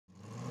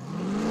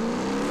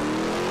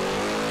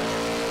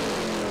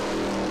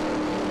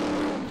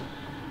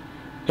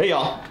Hey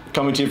y'all,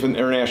 coming to you from the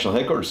international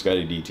headquarters,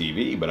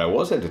 ScottieDTV, but I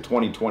was at the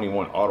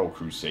 2021 Auto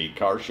Crusade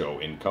Car Show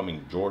in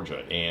Cumming, Georgia,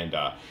 and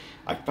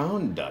I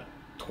found the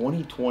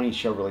 2020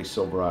 Chevrolet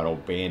Silverado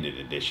Bandit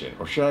Edition,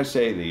 or should I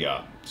say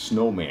the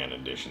Snowman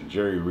Edition,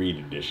 Jerry Reed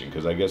Edition,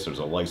 because I guess there's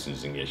a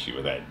licensing issue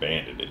with that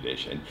Bandit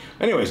Edition.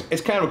 Anyways,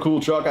 it's kind of a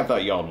cool truck. I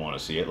thought y'all would want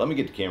to see it. Let me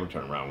get the camera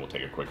turned around. We'll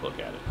take a quick look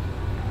at it.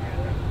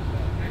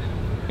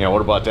 Yeah,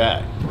 what about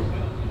that?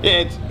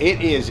 It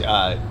is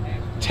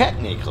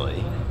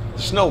technically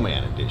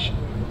Snowman Edition.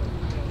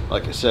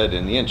 Like I said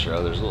in the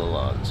intro, there's a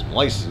little some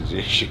license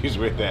issues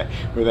with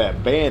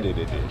that Bandit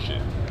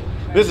Edition.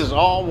 This is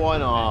all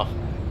one-off.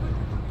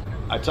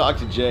 I talked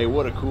to Jay,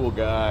 what a cool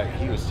guy.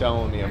 He was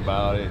telling me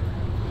about it.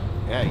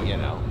 Yeah, you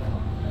know,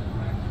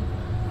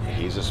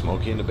 he's a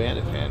Smokey and the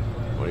Bandit fan.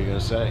 What are you gonna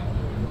say?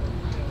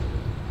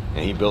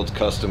 And he builds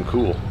custom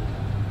cool,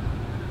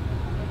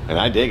 and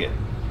I dig it.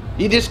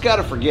 You just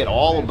gotta forget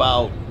all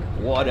about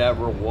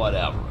whatever.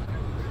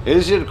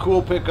 Is it a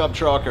cool pickup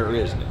truck or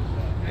isn't it?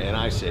 And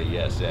I say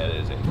yes, that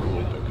is a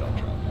cool pickup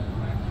truck.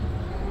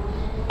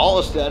 All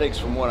aesthetics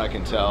from what I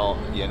can tell,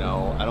 you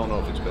know, I don't know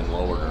if it's been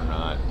lowered or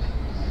not.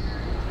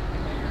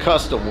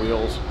 Custom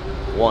wheels,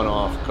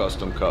 one-off,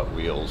 custom cut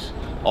wheels,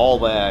 all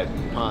that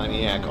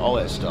Pontiac, all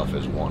that stuff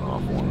is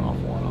one-off.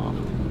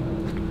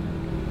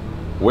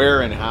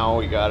 Where and how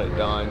we got it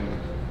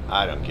done,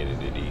 I don't get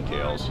into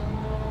details.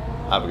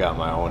 I've got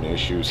my own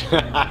issues.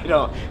 I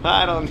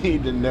don't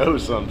need to know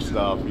some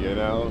stuff, you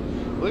know.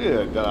 Look at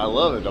it, I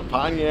love it. The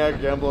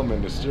Pontiac emblem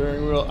and the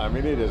steering wheel. I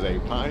mean, it is a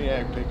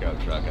Pontiac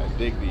pickup truck. I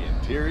dig the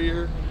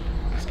interior.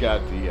 It's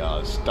got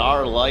the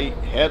Starlight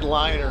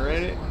headliner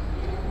in it.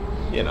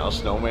 You know,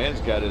 Snowman's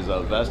got his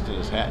vest and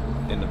his hat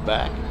in the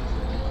back.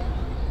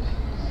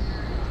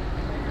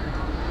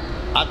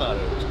 I thought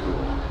it was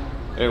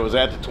cool. It was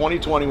at the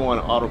 2021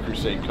 Auto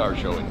Crusade Car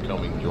Show in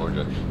Cumming,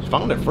 Georgia. I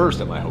found it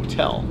first at my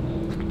hotel.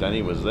 Then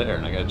he was there,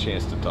 and I got a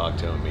chance to talk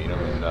to him, meet him,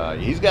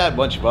 and he's got a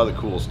bunch of other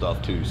cool stuff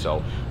too.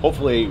 So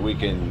hopefully we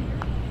can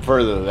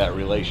further that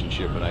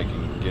relationship, and I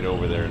can get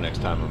over there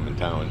next time I'm in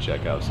town and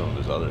check out some of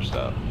his other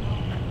stuff.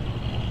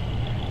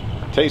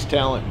 Taste,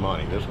 talent,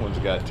 money. This one's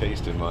got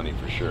taste and money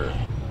for sure.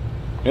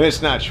 And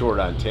it's not short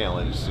on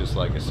talent. It's just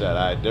like I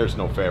said, there's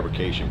no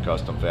fabrication,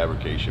 custom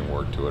fabrication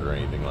work to it or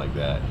anything like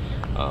that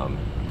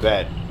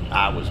that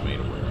I was made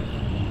aware of.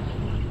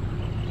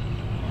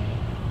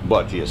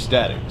 But the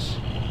aesthetics,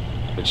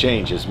 the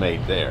changes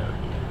made there,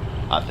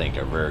 I think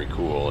are very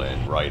cool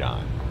and right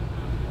on.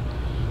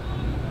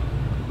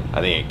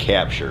 I think it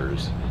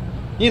captures,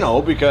 you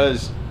know,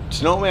 because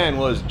Snowman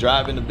was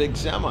driving a big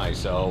semi,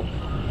 so,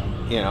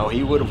 you know,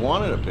 he would have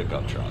wanted a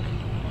pickup truck.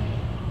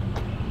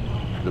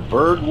 The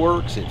bird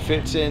works, it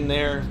fits in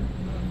there.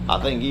 I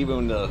think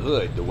even the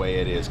hood, the way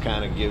it is,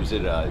 kind of gives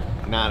it a,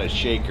 not a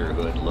shaker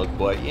hood look,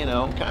 but, you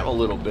know, kind of a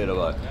little bit of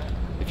a,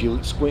 if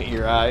you squint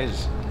your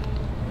eyes,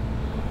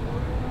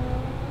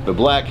 the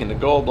black and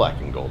gold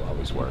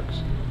always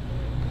works.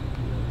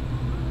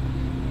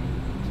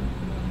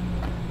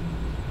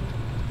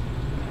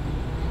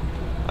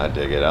 I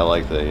dig it. I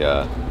like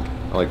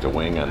the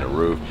wing on the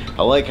roof.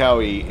 I like how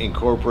he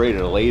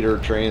incorporated a later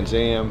Trans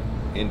Am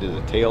into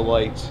the tail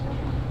lights.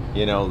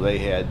 You know, they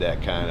had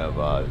that kind of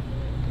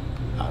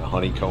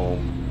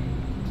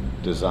honeycomb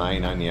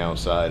design on the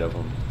outside of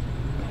them.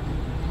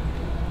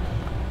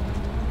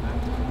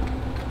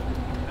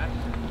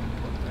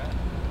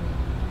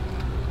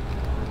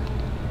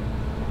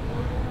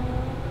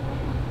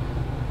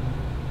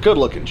 Good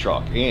looking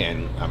truck,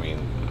 and I mean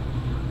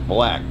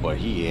black, but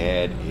he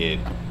had it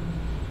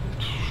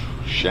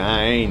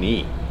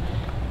shiny.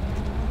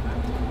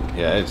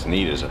 Yeah, it's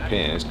neat as a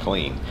pin. It's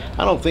clean.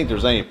 I don't think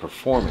there's any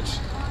performance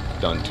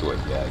done to it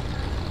yet.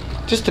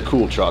 Just a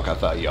cool truck I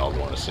thought y'all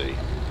want to see.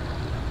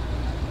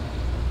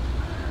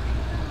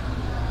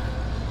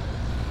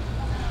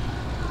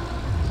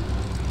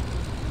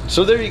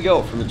 So there you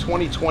go, from the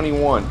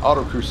 2021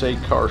 Auto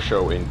Crusade Car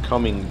Show in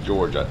Cumming,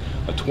 Georgia,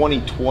 a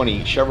 2020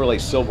 Chevrolet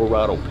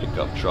Silverado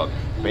Pickup Truck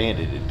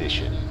Bandit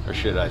Edition, or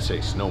should I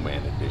say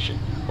Snowman Edition.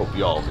 Hope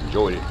y'all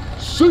enjoyed it.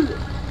 See ya!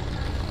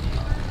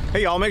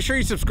 Hey y'all, make sure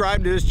you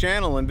subscribe to this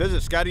channel and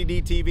visit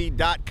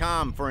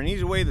ScottieDTV.com for an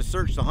easy way to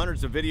search the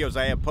hundreds of videos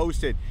I have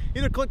posted.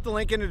 Either click the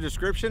link in the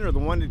description or the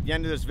one at the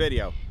end of this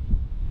video.